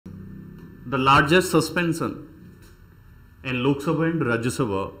The largest suspension in Lok Sabha and Rajya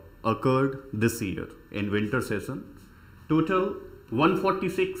Sabha occurred this year in winter session. Total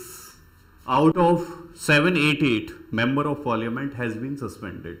 146 out of 788 member of parliament has been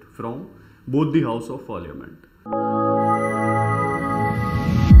suspended from both the House of Parliament.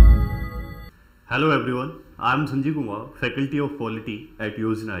 Hello everyone, I am Sanjay Kumar, Faculty of Polity at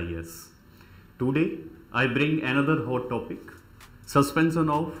Yojna IAS. Today I bring another hot topic, suspension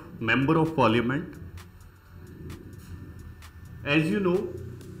of member of parliament. As you know,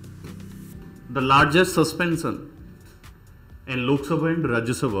 the largest suspension in Lok Sabha and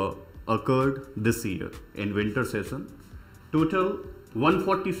Rajya Sabha occurred this year in winter session. Total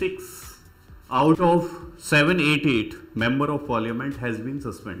 146 out of 788 member of parliament has been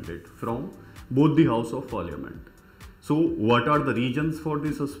suspended from both the House of Parliament. So what are the reasons for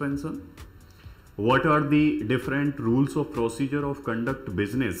the suspension? What are the different rules of procedure of conduct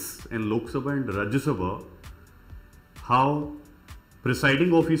business in Lok Sabha and Rajya Sabha? How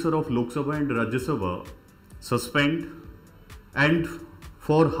presiding officer of Lok Sabha and Rajya Sabha suspend, and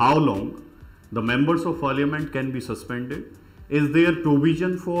for how long the members of parliament can be suspended? Is there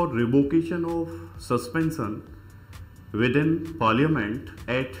provision for revocation of suspension within parliament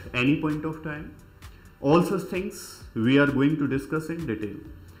at any point of time? All such things we are going to discuss in detail.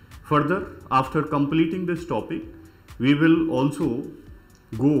 Further, after completing this topic, we will also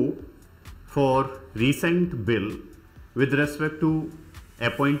go for recent bill with respect to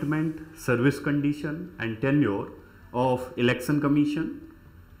appointment, service condition and tenure of Election Commission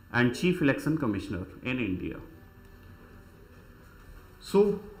and Chief Election Commissioner in India.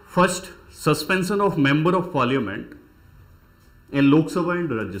 So, first, suspension of member of parliament in Lok Sabha and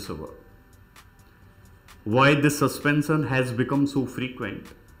Rajya Sabha. Why this suspension has become so frequent?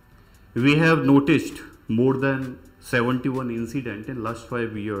 We have noticed more than 71 incidents in last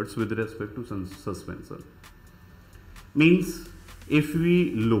 5 years with respect to suspension. Means if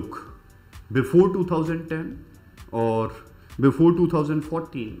we look before 2010 or before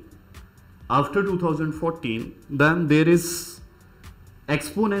 2014, after 2014, then there is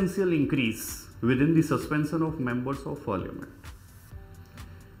exponential increase within the suspension of members of parliament.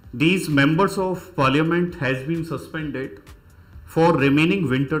 These members of parliament has been suspended for remaining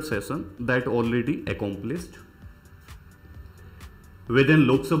winter session that already accomplished within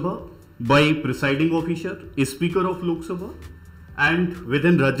Lok Sabha by presiding officer, Speaker of Lok Sabha, and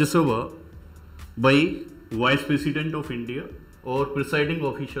within Rajya Sabha by Vice President of India or presiding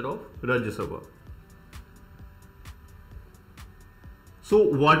officer of Rajya Sabha. So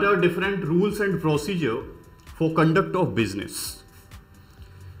what are different rules and procedure for conduct of business?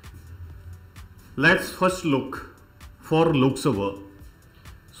 Let's first look for Lok Sabha.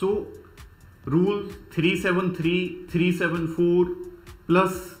 So rule 373, 374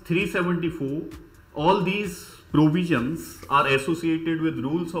 plus 374, all these provisions are associated with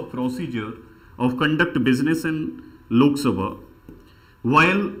rules of procedure of conduct business in Lok Sabha,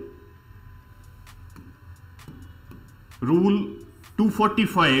 while rule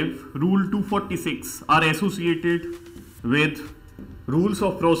 245, rule 246 are associated with rules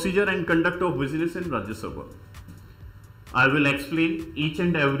of procedure and conduct of business in Rajya Sabha. I will explain each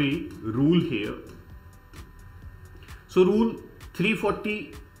and every rule here. So rule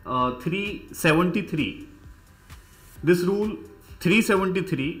 373, this rule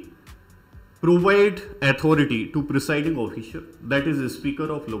 373 provide authority to presiding officer, that is the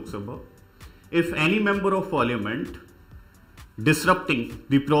Speaker of Lok Sabha, if any member of parliament disrupting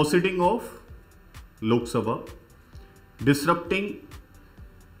the proceeding of Lok Sabha, disrupting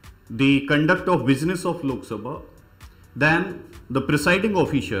the conduct of business of Lok Sabha, then the presiding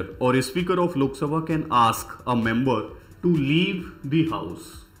officer or a Speaker of Lok Sabha can ask a member to leave the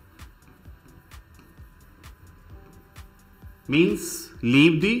house. Means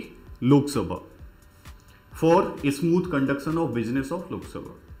leave the Lok Sabha for a smooth conduction of business of Lok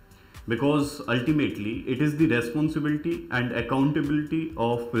Sabha. Because ultimately it is the responsibility and accountability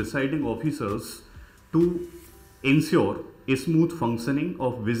of presiding officers to ensure a smooth functioning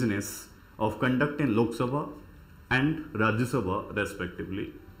of business of conduct in Lok Sabha and Rajya Sabha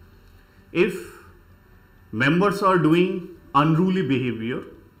respectively. If members are doing unruly behavior,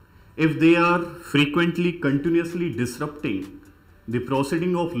 if they are frequently continuously disrupting the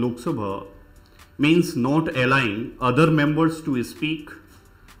proceeding of Lok Sabha, means not allowing other members to speak,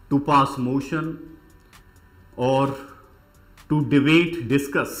 to pass motion or to debate,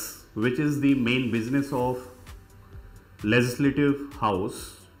 discuss, which is the main business of legislative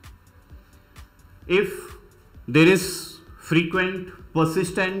house. If there is frequent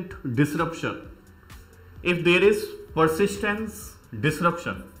persistent disruption, if there is persistence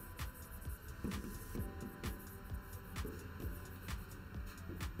disruption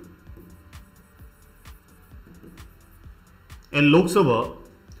in Lok Sabha,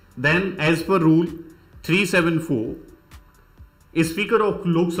 then as per rule 374, a Speaker of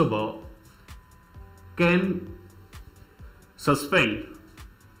Lok Sabha can suspend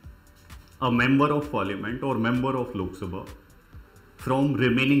a member of parliament or member of Lok Sabha from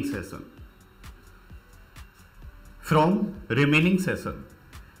remaining session.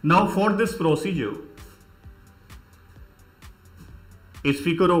 Now for this procedure, a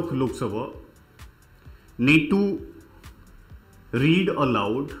Speaker of Lok Sabha need to read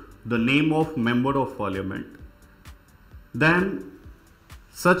aloud the name of member of parliament. Then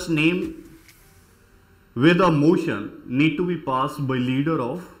such name with a motion need to be passed by leader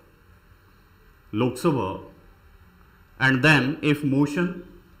of Lok Sabha, and then if motion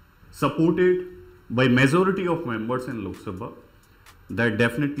supported by majority of members in Lok Sabha, that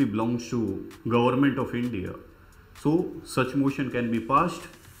definitely belongs to Government of India. So such motion can be passed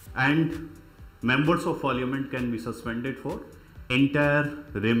and members of parliament can be suspended for entire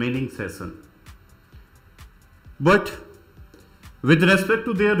remaining session. But with respect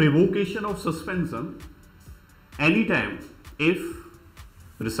to their revocation of suspension, anytime if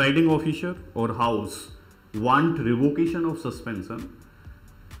presiding officer or house want revocation of suspension,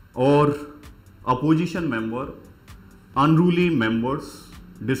 or opposition member, unruly members,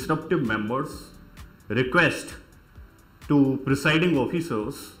 disruptive members request to presiding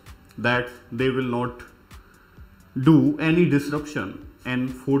officers that they will not do any disruption in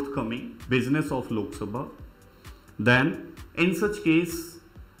forthcoming business of Lok Sabha, then in such case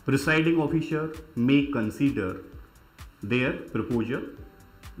presiding officer may consider their proposal.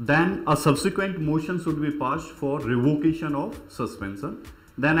 Then a subsequent motion should be passed for revocation of suspension.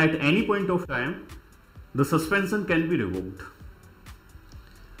 Then at any point of time the suspension can be revoked.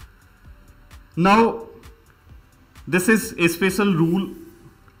 Now this is a special rule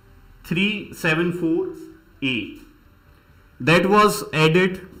 374A that was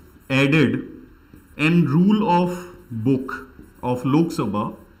added in rule of book of Lok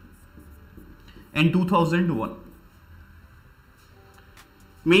Sabha in 2001.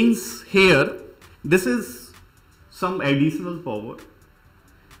 Means here this is some additional power.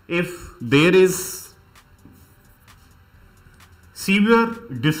 If there is severe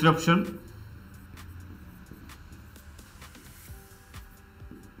disruption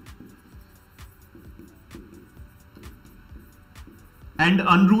and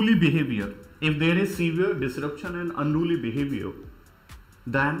unruly behavior, if there is severe disruption and unruly behavior,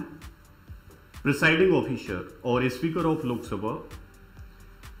 then presiding officer or a Speaker of Lok Sabha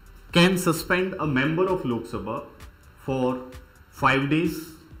can suspend a member of Lok Sabha for 5 days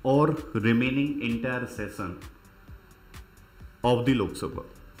or remaining entire session of the Lok Sabha.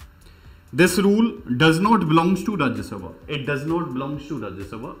 This rule does not belong to Rajya Sabha. It does not belong to Rajya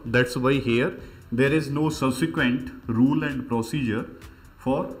Sabha. That's why here there is no subsequent rule and procedure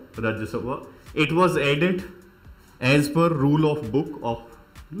for Rajya Sabha. It was added as per rule of book of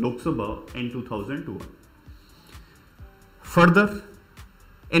Lok Sabha in 2001. Further,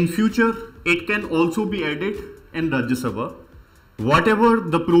 in future, it can also be added in Rajya Sabha. Whatever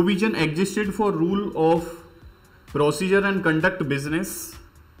the provision existed for rule of procedure and conduct business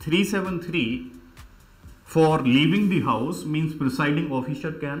 373 for leaving the house, means presiding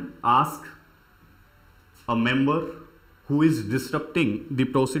officer can ask a member who is disrupting the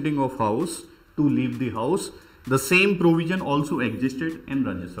proceeding of house to leave the house. The same provision also existed in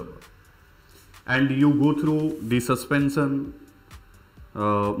Rajya Sabha. And you go through the suspension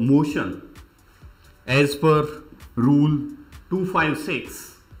motion as per rule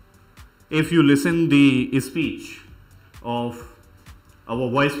 256. If you listen the speech of our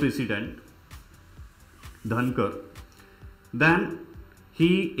Vice President Dhankar, then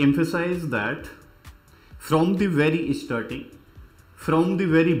he emphasized that from the very starting, from the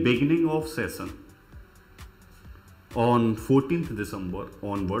very beginning of session on 14th December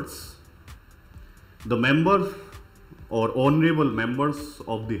onwards, the member or honorable members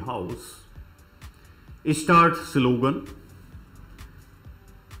of the house start slogan,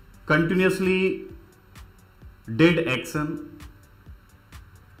 continuously did action,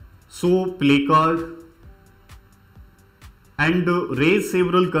 show placard and raise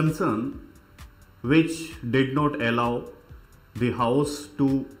several concerns which did not allow the house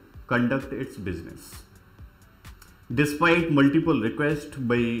to conduct its business. Despite multiple requests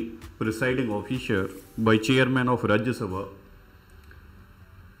by presiding officer, by chairman of Rajya Sabha,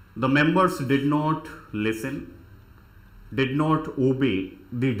 the members did not listen, did not obey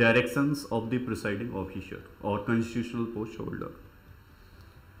the directions of the presiding officer or constitutional post holder.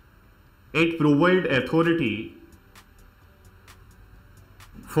 It provided authority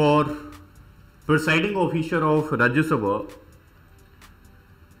for presiding officer of Rajya Sabha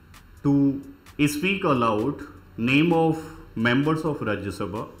to speak aloud name of members of Rajya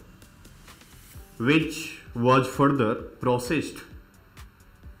Sabha, which was further processed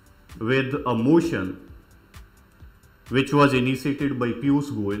with a motion which was initiated by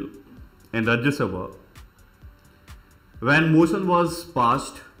Piyush Goyal in Rajya Sabha. When motion was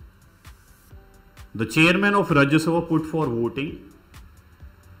passed, the chairman of Rajya Sabha put for voting,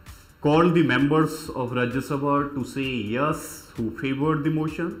 called the members of Rajya Sabha to say yes who favored the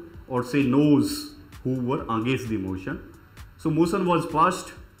motion or say no's who were against the motion. So motion was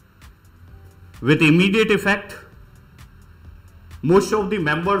passed with immediate effect. Most of the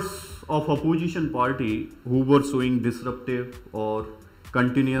members of opposition party who were showing disruptive or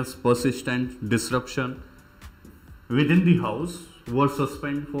continuous persistent disruption within the house were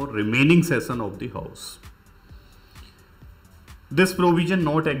suspended for remaining session of the house. This provision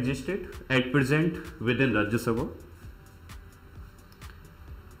not existed at present within Rajya Sabha.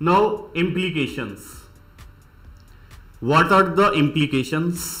 Now implications. What are the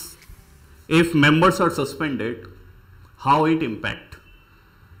implications if members are suspended? How it impact?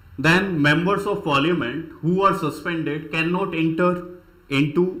 Then members of parliament who are suspended cannot enter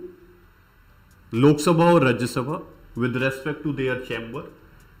into Lok Sabha or Rajya Sabha with respect to their chamber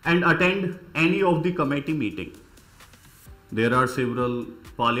and attend any of the committee meeting. There are several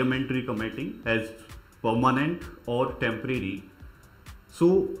parliamentary committee as permanent or temporary.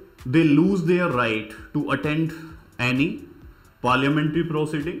 So they lose their right to attend any parliamentary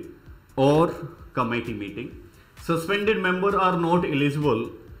proceeding or committee meeting. Suspended members are not eligible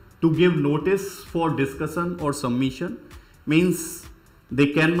to give notice for discussion or submission, means they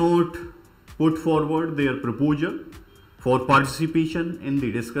cannot put forward their proposal for participation in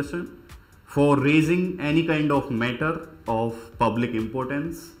the discussion, for raising any kind of matter of public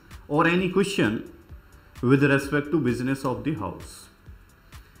importance or any question with respect to business of the house.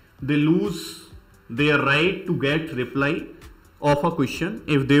 They lose their right to get reply of a question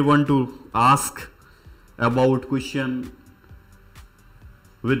if they want to ask about question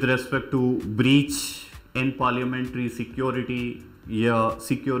with respect to breach in parliamentary security,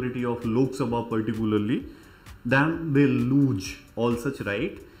 security of Lok Sabha particularly, then they lose all such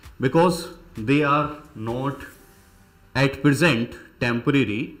right because they are not at present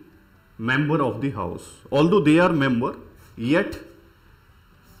temporary member of the house. Although they are member, yet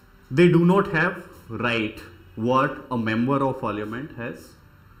they do not have right what a member of parliament has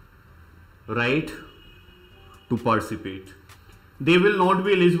right to participate. They will not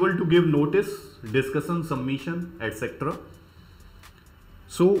be eligible to give notice, discussion, submission, etc.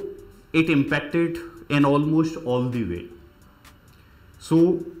 So it impacted in almost all the way.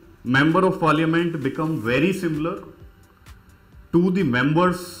 So member of parliament become very similar to the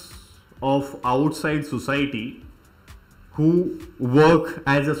members of outside society who work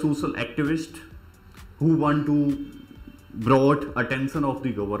as a social activist, who want to brought attention of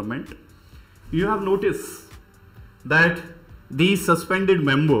the government. You have noticed that these suspended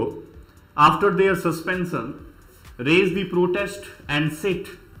member, after their suspension, raise the protest and sit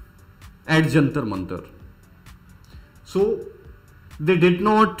at Jantar Mantar. So they did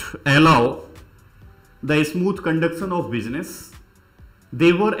not allow the smooth conduction of business.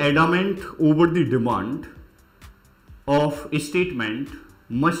 They were adamant over the demand of a statement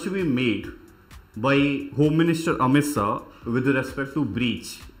must be made by Home Minister Amit Shah with respect to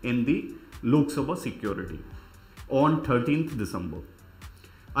breach in the Lok Sabha security on 13th December.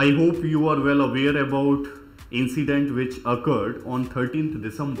 I hope you are well aware about incident which occurred on 13th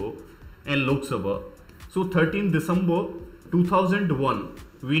December in Lok Sabha. So 13th December 2001,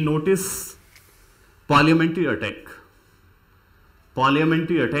 we notice parliamentary attack.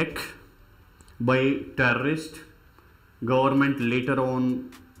 Parliamentary attack by terrorist. Government later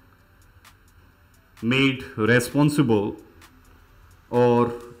on made responsible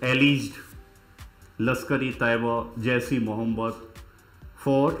or alleged Lashkar-e-Taiba Jaish-e-Mohammed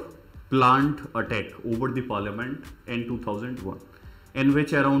for planned attack over the parliament in 2001, in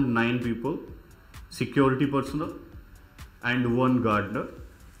which around 9 people, security personnel and 1 gardener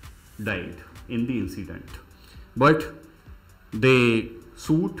died in the incident. But they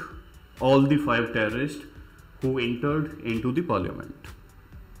sued all the 5 terrorists who entered into the parliament.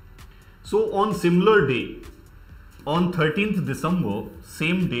 So on similar day, on 13th December,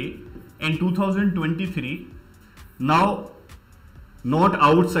 same day in 2023, now not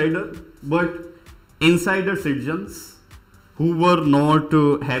outsider but insider citizens who were not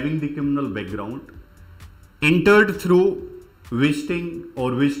having the criminal background entered through visiting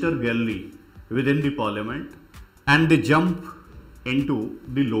or visitor gallery within the parliament, and they jump into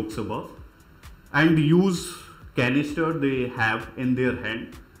the Lok Sabha and use canister they have in their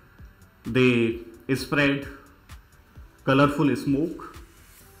hand they spread colorful smoke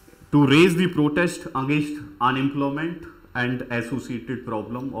to raise the protest against unemployment and associated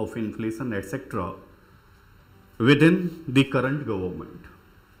problem of inflation, etc. within the current government.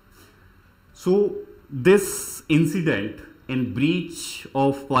 So this incident in breach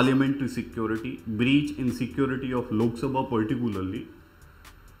of parliamentary security, breach in security of Lok Sabha particularly,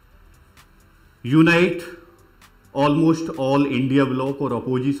 unite almost all India bloc or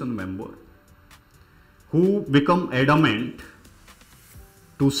opposition member who become adamant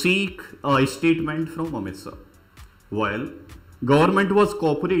to seek a statement from Amit Shah, while government was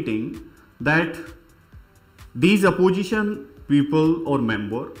cooperating that these opposition people or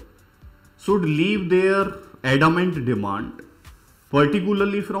member should leave their adamant demand,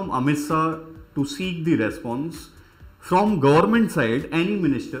 particularly from Amit Shah, to seek the response from government side, any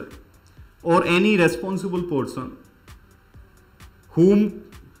minister or any responsible person who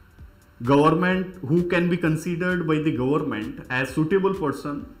can be considered by the government as suitable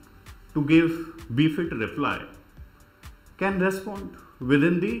person to give befit reply, can respond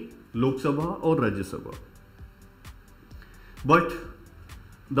within the Lok Sabha or Rajya Sabha. But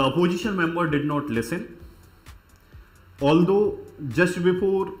the opposition member did not listen. Although just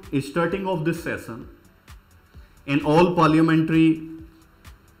before starting of this session, in all parliamentary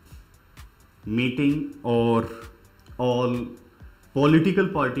meeting or all political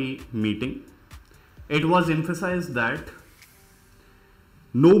party meeting, it was emphasized that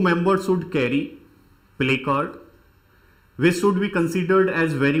no member should carry placard, which should be considered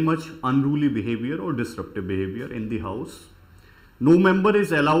as very much unruly behavior or disruptive behavior in the house. No member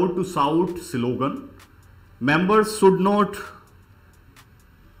is allowed to shout slogan. Members should not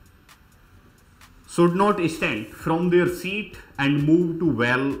stand from their seat and move to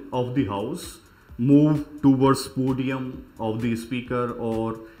well of the house, move towards podium of the speaker,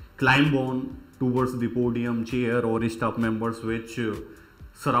 or climb on towards the podium, chair, or staff members which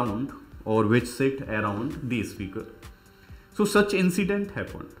surround or which sit around the speaker. So such incident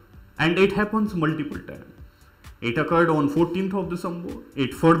happened, and it happens multiple times. It occurred on 14th of December.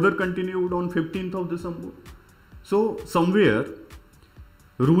 It further continued on 15th of December. So somewhere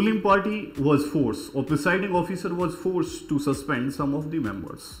ruling party was forced, or presiding officer was forced to suspend some of the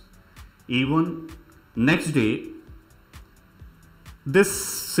members. Even next day, this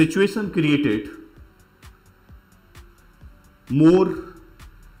situation created more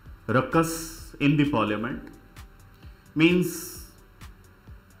ruckus in the parliament. Means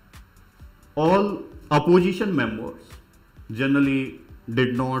all opposition members generally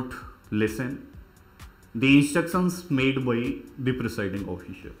did not listen the instructions made by the presiding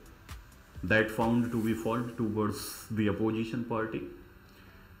officer, that found to be fault towards the opposition party,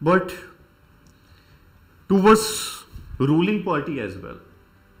 but towards ruling party as well.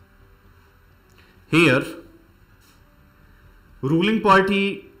 Here, ruling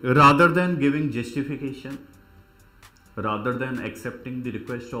party, rather than giving justification, rather than accepting the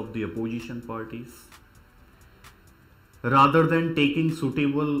request of the opposition parties, rather than taking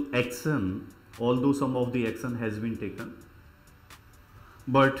suitable action, although some of the action has been taken,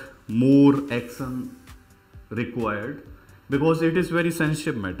 but more action required, because it is very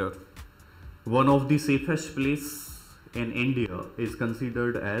sensitive matter. One of the safest place in India is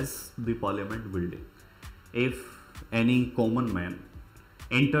considered as the parliament building. If any common man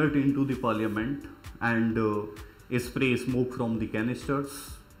entered into the parliament and spray smoke from the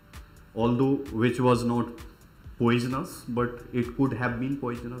canisters, although which was not poisonous, but it could have been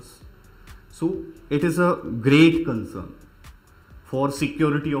poisonous. So it is a great concern for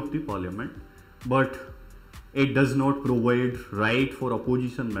security of the parliament, but it does not provide right for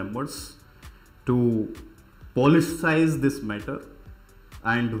opposition members to politicize this matter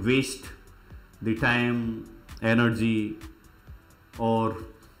and waste the time, energy, or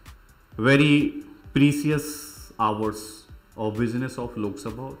very precious hours of business of Lok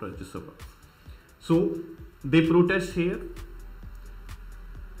Sabha or Rajya Sabha. So they protest here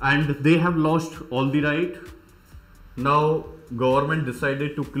and they have lost all the right. Now government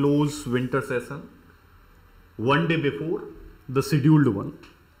decided to close winter session one day before the scheduled one.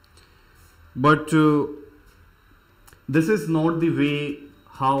 But this is not the way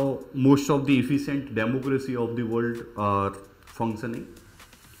how most of the efficient democracy of the world are functioning.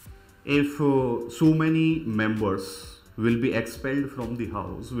 If so many members will be expelled from the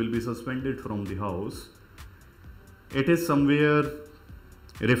house, will be suspended from the house, it is somewhere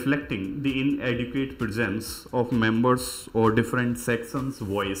reflecting the inadequate presence of members or different sections'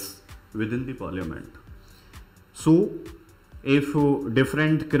 voice within the parliament. So if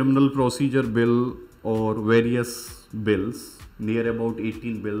different criminal procedure bill or various bills, near about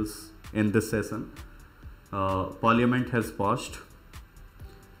 18 bills in this session. Parliament has passed.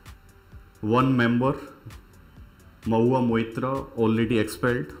 One member, Mahua Moitra, already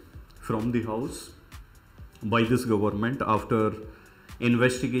expelled from the house by this government after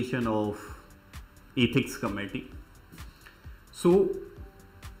investigation of ethics committee. So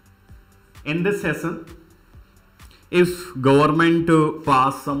in this session, if government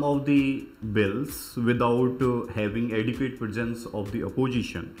pass some of the bills without having adequate presence of the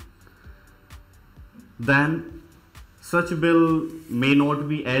opposition, then such bill may not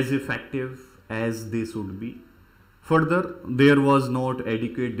be as effective as they should be. Further, there was not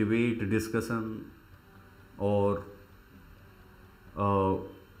adequate debate, discussion, or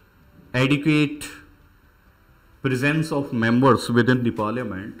adequate presence of members within the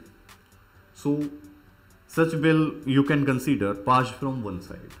parliament. So such bill you can consider passed from one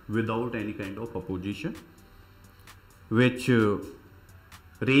side without any kind of opposition, which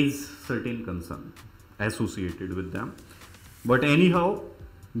raise certain concern associated with them. But anyhow,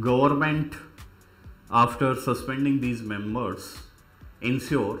 government, after suspending these members,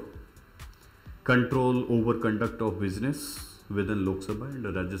 ensure control over conduct of business within Lok Sabha and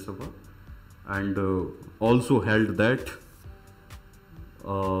Rajya Sabha, and also held that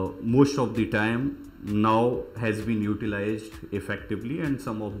most of the time now has been utilized effectively, and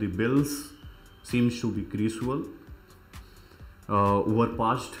some of the bills seems to be crucial were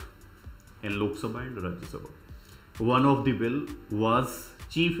passed in Lok Sabha and Rajya Sabha. One of the bill was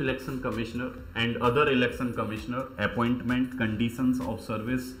Chief Election Commissioner and other election commissioner appointment conditions of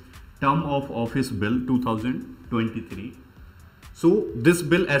service term of office bill 2023. So this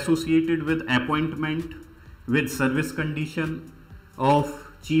bill associated with appointment with service condition of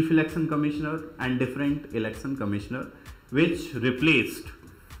Chief Election Commissioner and different election commissioner, which replaced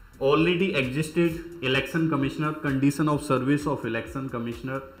already existed Election Commissioner condition of service of Election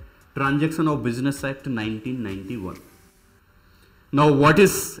Commissioner Transaction of Business Act 1991. Now what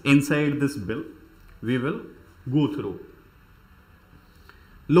is inside this bill? We will go through.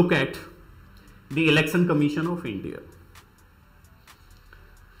 Look at the Election Commission of India.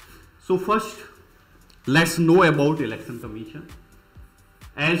 So first, let's know about Election Commission.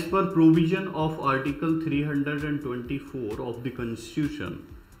 As per provision of Article 324 of the Constitution,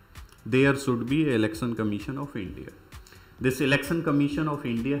 there should be an Election Commission of India. This Election Commission of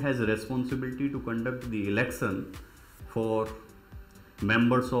India has a responsibility to conduct the election for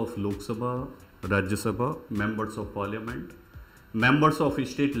members of Lok Sabha, Rajya Sabha, members of Parliament, members of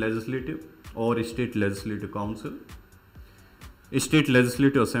State Legislative or State Legislative Council, State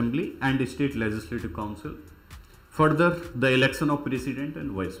Legislative Assembly and State Legislative Council. Further, the election of President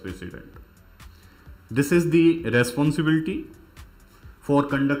and Vice President. This is the responsibility for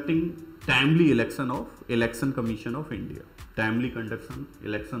conducting timely election of Election Commission of India. Timely conduction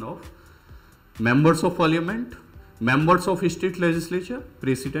election of members of Parliament, members of State Legislature,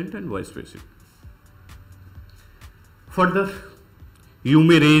 President and Vice President. Further, you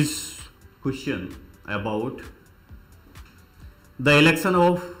may raise question about the election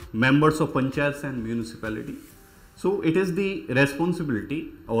of members of Panchayats and Municipality. So it is the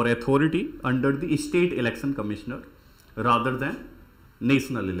responsibility or authority under the State Election Commissioner rather than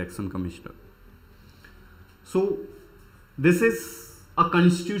National Election Commissioner. So this is a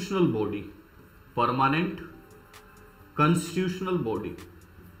constitutional body, permanent constitutional body,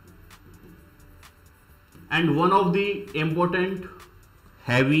 and one of the important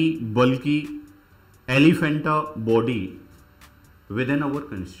heavy, bulky, elephanta body within our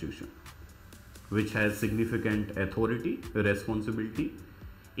constitution, which has significant authority, responsibility.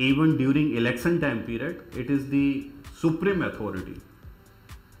 Even during election time period, it is the supreme authority.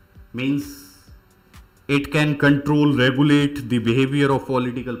 Means it can control, regulate the behavior of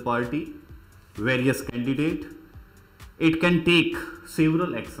political party, various candidate. It can take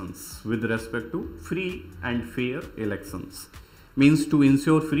several actions with respect to free and fair elections. Means to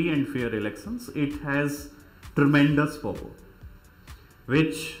ensure free and fair elections, it has tremendous power,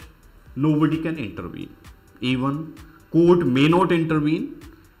 which nobody can intervene. Even court may not intervene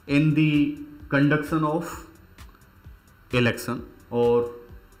in the conduction of election or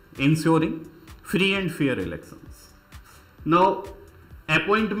ensuring free and fair elections. Now,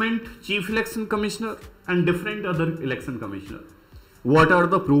 appointment Chief Election Commissioner and different other election commissioner. What are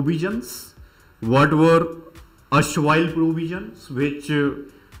the provisions? What were erstwhile provisions which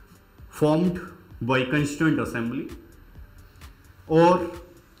formed by Constituent Assembly, or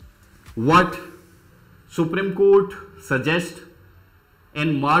what Supreme Court suggests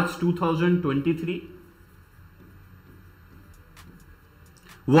in March 2023,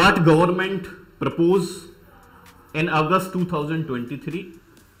 what government proposed in August 2023,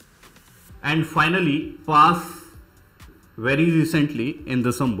 and finally pass very recently in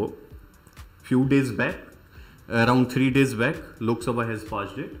December, few days back, around 3 days back, Lok Sabha has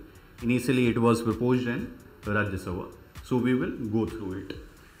passed it. Initially it was proposed in Rajya Sabha. So we will go through it.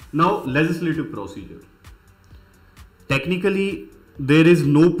 Now, legislative procedure. Technically, there is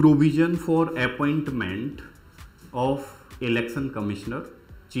no provision for appointment of election commissioner,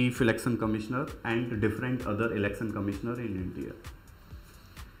 chief election commissioner and different other election commissioner in India.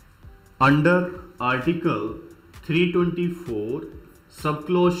 Under Article 324,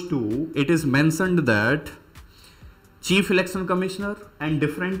 subclause 2, it is mentioned that chief election commissioner and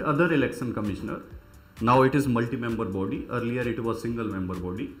different other election commissioner, now it is multi-member body, earlier it was single member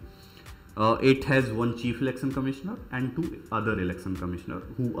body. It has one chief election commissioner and 2 other election commissioner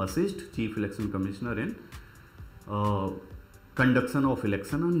who assist chief election commissioner in conduction of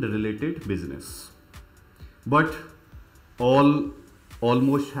election and related business. But all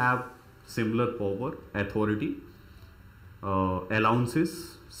almost have similar power, authority,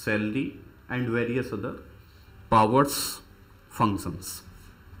 allowances, salary and various other powers, functions.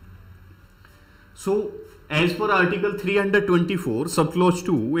 So, as per Article 324, subclause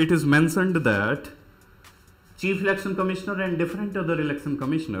 2, it is mentioned that Chief Election Commissioner and different other election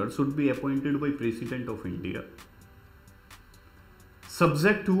commissioners should be appointed by President of India,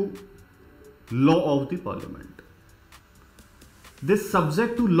 subject to law of the Parliament. This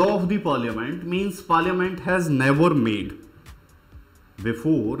subject to law of the Parliament means Parliament has never made,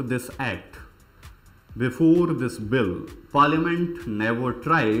 before this act, before this bill, Parliament never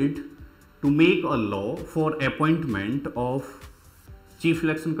tried to make a law for appointment of Chief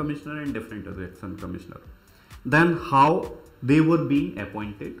Election Commissioner and different other election commissioner. Then how they were being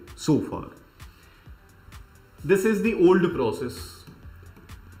appointed so far. This is the old process.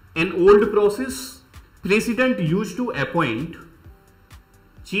 In old process, President used to appoint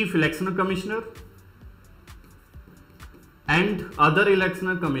Chief Election Commissioner and other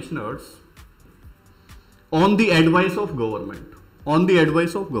election commissioners on the advice of government.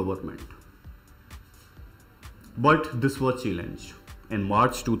 But this was challenged. In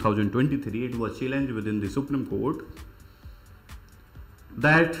March 2023, it was challenged within the Supreme Court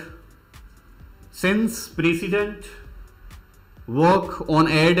that since President work on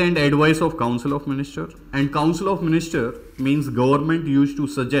aid and advice of Council of Minister, and Council of Minister means government used to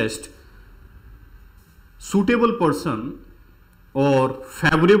suggest suitable person or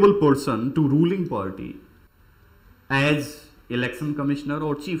favorable person to ruling party as election commissioner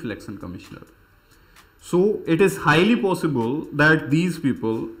or chief election commissioner. So it is highly possible that these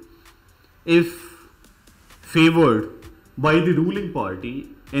people, if favored by the ruling party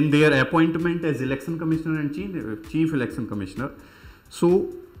in their appointment as election commissioner and chief election commissioner,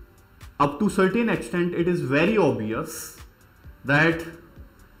 so up to certain extent it is very obvious that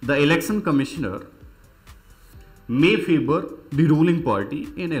the election commissioner may favor the ruling party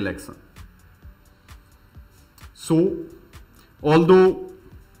in election. So although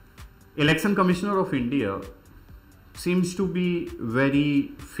Election Commissioner of India seems to be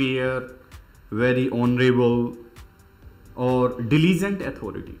very fair, very honorable or diligent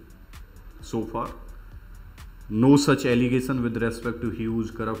authority so far. No such allegation with respect to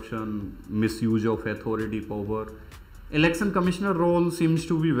huge corruption, misuse of authority power. Election Commissioner role seems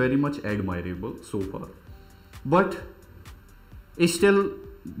to be very much admirable so far. But still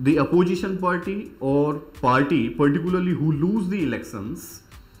the opposition party or party particularly who lose the elections,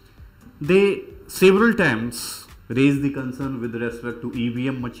 they several times raise the concern with respect to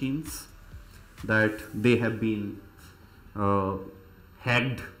EVM machines, that they have been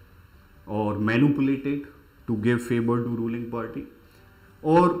hacked or manipulated to give favor to ruling party,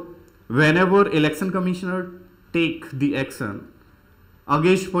 or whenever election commissioner take the action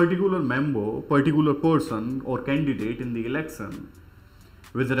against particular member, particular person or candidate in the election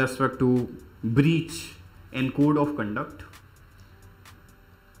with respect to breach in code of conduct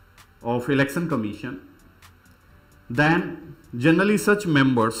of election commission, then generally such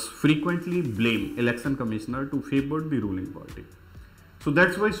members frequently blame election commissioner to favor the ruling party. So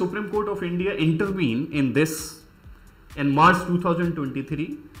that's why Supreme Court of India intervened in this in March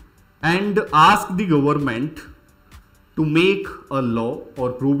 2023 and asked the government to make a law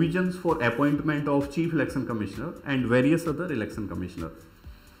or provisions for appointment of chief election commissioner and various other election commissioner.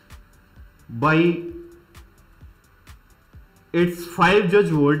 By its 5-judge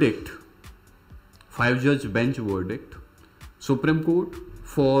verdict, 5-judge bench verdict, Supreme Court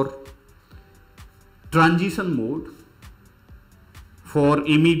for transition mode for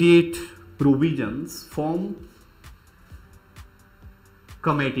immediate provisions form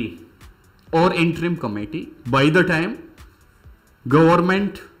committee or interim committee by the time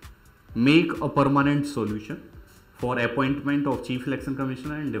government make a permanent solution for appointment of Chief Election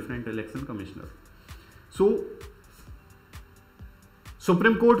Commissioner and different election commissioner. So,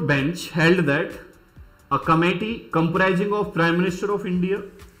 Supreme Court bench held that a committee comprising of Prime Minister of India,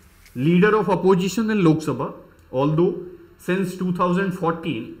 Leader of Opposition in Lok Sabha, although since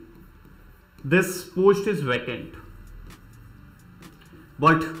 2014 this post is vacant,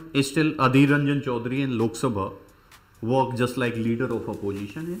 but still Adhir Ranjan Chaudhary in Lok Sabha work just like Leader of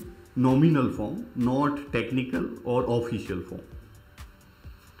Opposition in nominal form, not technical or official form.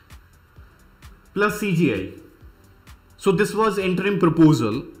 Plus CGI. So this was interim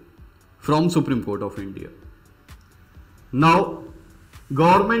proposal from Supreme Court of India. Now,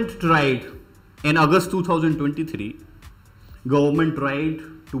 government tried in August 2023, government tried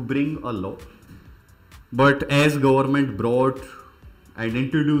to bring a law, but as government brought and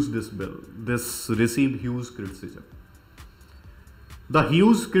introduced this bill, this received huge criticism. The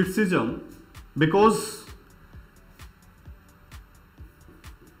huge criticism because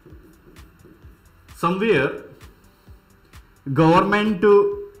somewhere government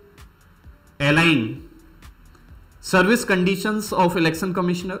align service conditions of election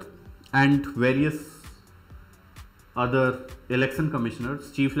commissioner and various other election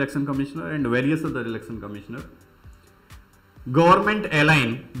commissioners, chief election commissioner and various other election commissioner. Government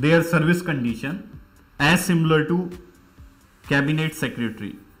align their service condition as similar to cabinet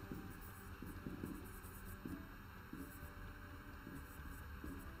secretary.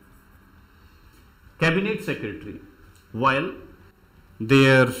 Cabinet secretary, while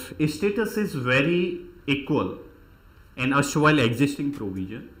their status is very equal and while existing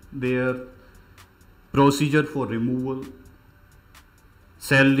provision, their procedure for removal,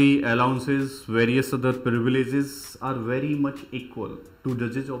 salary, allowances, various other privileges are very much equal to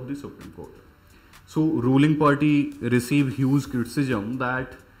judges of the Supreme Court. So ruling party received huge criticism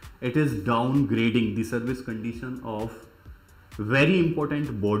that it is downgrading the service condition of very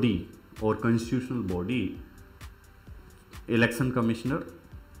important body or constitutional body, election commissioner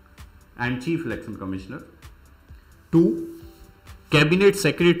and chief election commissioner, to cabinet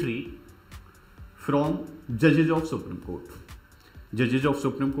secretary from judges of Supreme Court. Judges of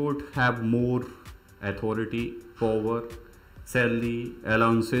Supreme Court have more authority, power, salary,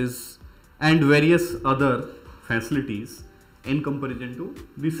 allowances and various other facilities in comparison to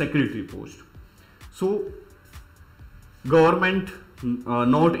the secretary post. So government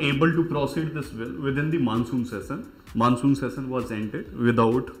not able to proceed this bill within the monsoon session. Monsoon session was ended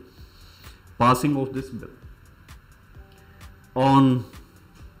without passing of this bill. On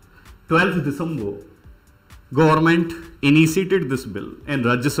 12th December, government initiated this bill in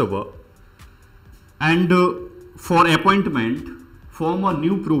Rajya Sabha and for appointment form a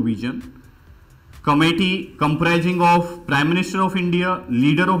new provision, committee comprising of Prime Minister of India,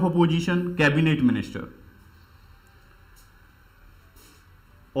 Leader of Opposition, Cabinet Minister.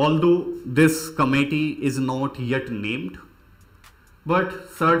 Although this committee is not yet named, but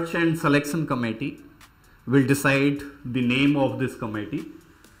Search and Selection Committee will decide the name of this committee,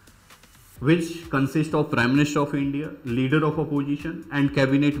 which consists of Prime Minister of India, Leader of Opposition and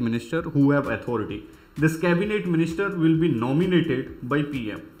Cabinet Minister who have authority. This Cabinet Minister will be nominated by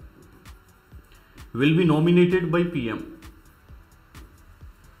PM.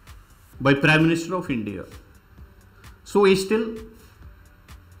 By Prime Minister of India. So still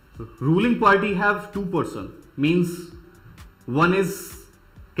ruling party have two persons, means one is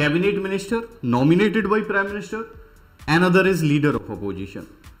Cabinet Minister nominated by Prime Minister, another is Leader of Opposition.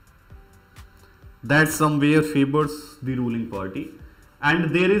 That somewhere favors the ruling party,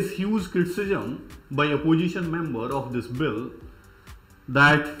 and there is huge criticism by opposition member of this bill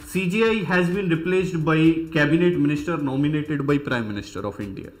that CGI has been replaced by Cabinet Minister nominated by Prime Minister of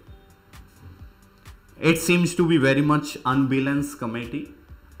India. It seems to be very much unbalanced committee,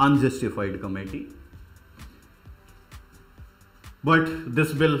 unjustified committee. But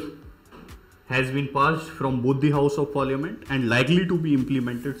this bill has been passed from both the House of Parliament and likely to be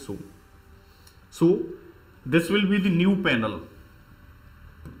implemented soon. So this will be the new panel,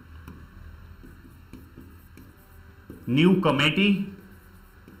 new committee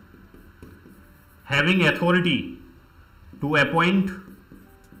having authority to appoint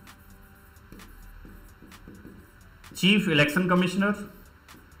Chief Election Commissioner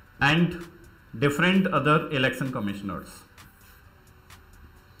and different other election commissioners.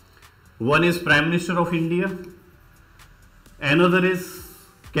 One is Prime Minister of India, another is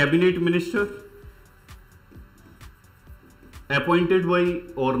Cabinet Minister appointed by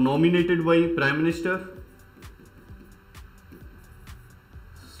or nominated by Prime Minister,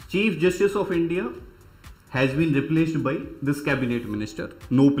 Chief Justice of India has been replaced by this cabinet minister.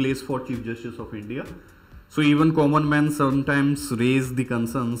 No place for Chief Justice of India. So even common men sometimes raise the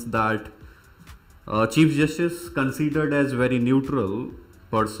concerns that Chief Justice considered as very neutral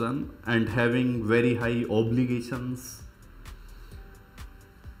person and having very high obligations.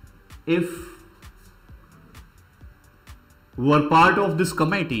 If were part of this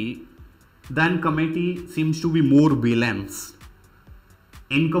committee, then committee seems to be more balanced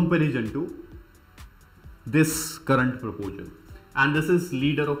in comparison to this current proposal. And this is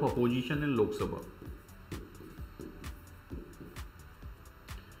leader of opposition in Lok Sabha.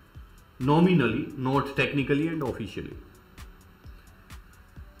 Nominally, not technically and officially.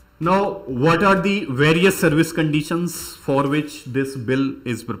 Now, what are the various service conditions for which this bill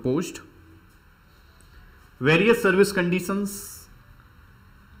is proposed? Various service conditions.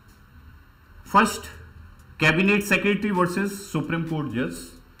 First, Cabinet Secretary versus Supreme Court Judge.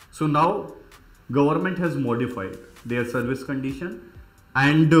 So now, government has modified their service condition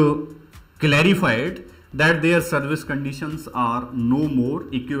and clarified that their service conditions are no more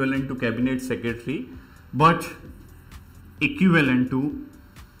equivalent to Cabinet Secretary but equivalent to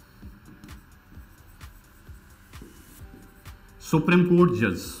Supreme Court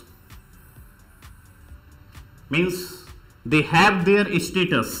Judge. Means they have their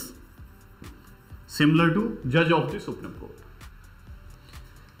status similar to Judge of the Supreme Court.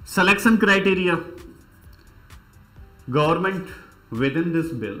 Selection criteria. Government within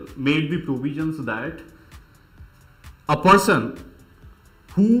this bill made the provisions that a person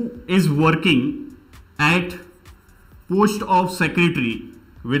who is working at post of secretary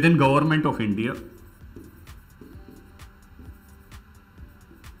within Government of India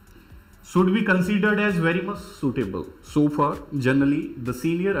should be considered as very much suitable. So far, generally the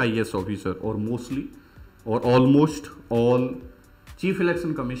senior IAS officer or mostly or almost all Chief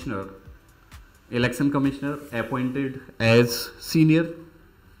Election Commissioner appointed as senior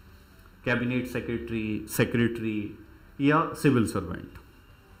cabinet secretary या civil servant,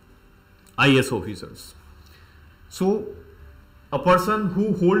 IAS officers. So a person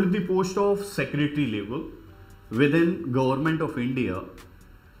who hold the post of secretary level within Government of India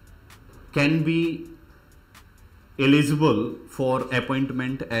can be eligible for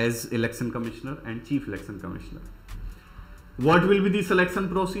appointment as election commissioner and chief election commissioner. What will be the selection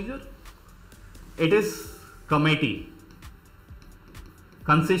procedure? It is committee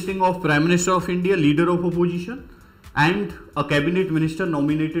consisting of Prime Minister of India, leader of opposition, and a cabinet minister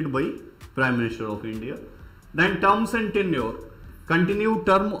nominated by Prime Minister of India. Then terms and tenure, continue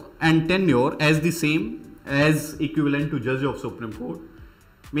term and tenure as the same as equivalent to Judge of Supreme Court,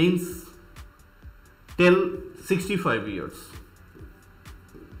 means till 65 years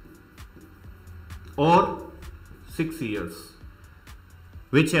or 6 years,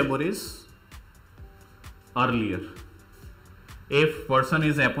 whichever is earlier. If person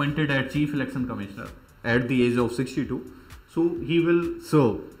is appointed as Chief Election Commissioner at the age of 62, so he will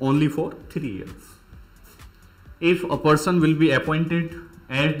serve only for 3 years. If a person will be appointed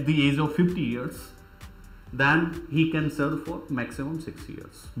at the age of 50 years, then he can serve for maximum 6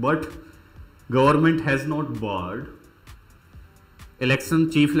 years. But government has not barred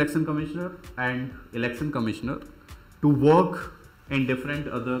Chief Election Commissioner and Election Commissioner to work in different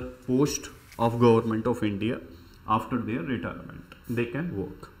other posts of Government of India after their retirement. They can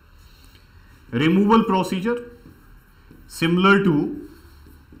work. Removal procedure similar to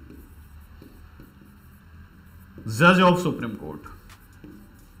Judge of Supreme Court.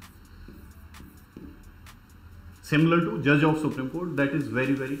 Similar to Judge of Supreme Court, that is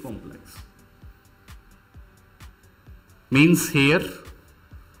very, very complex. Means here,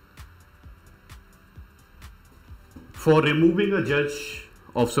 for removing a Judge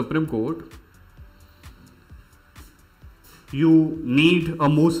of Supreme Court, you need a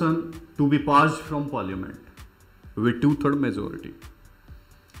motion to be passed from Parliament with 2/3 majority.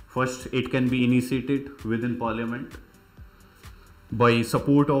 First, it can be initiated within Parliament by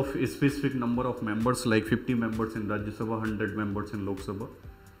support of a specific number of members, like 50 members in Rajya Sabha, 100 members in Lok Sabha.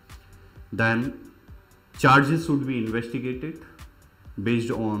 Then charges should be investigated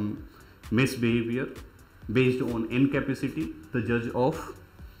based on misbehavior, based on incapacity. The Judge of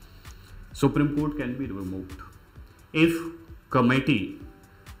Supreme Court can be removed. If committee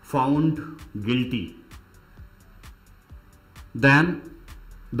found guilty, then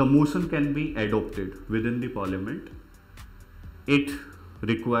the motion can be adopted within the Parliament. It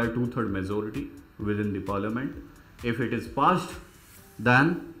requires 2/3 majority within the Parliament. If it is passed,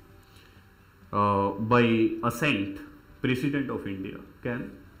 then by assent, President of India can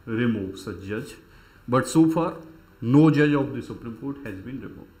remove such judge. But so far, no judge of the Supreme Court has been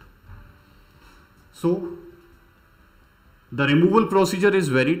removed. So the removal procedure is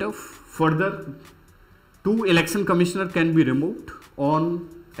very tough. Further, 2 election commissioner can be removed on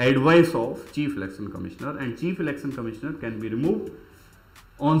advice of Chief Election Commissioner, and Chief Election Commissioner can be removed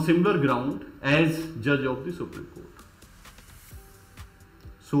on similar ground as Judge of the Supreme Court.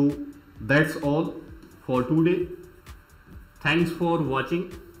 So that's all for today. Thanks for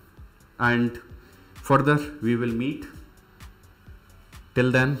watching, and further we will meet.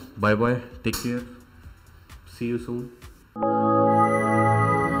 Till then, bye bye, take care, see you soon.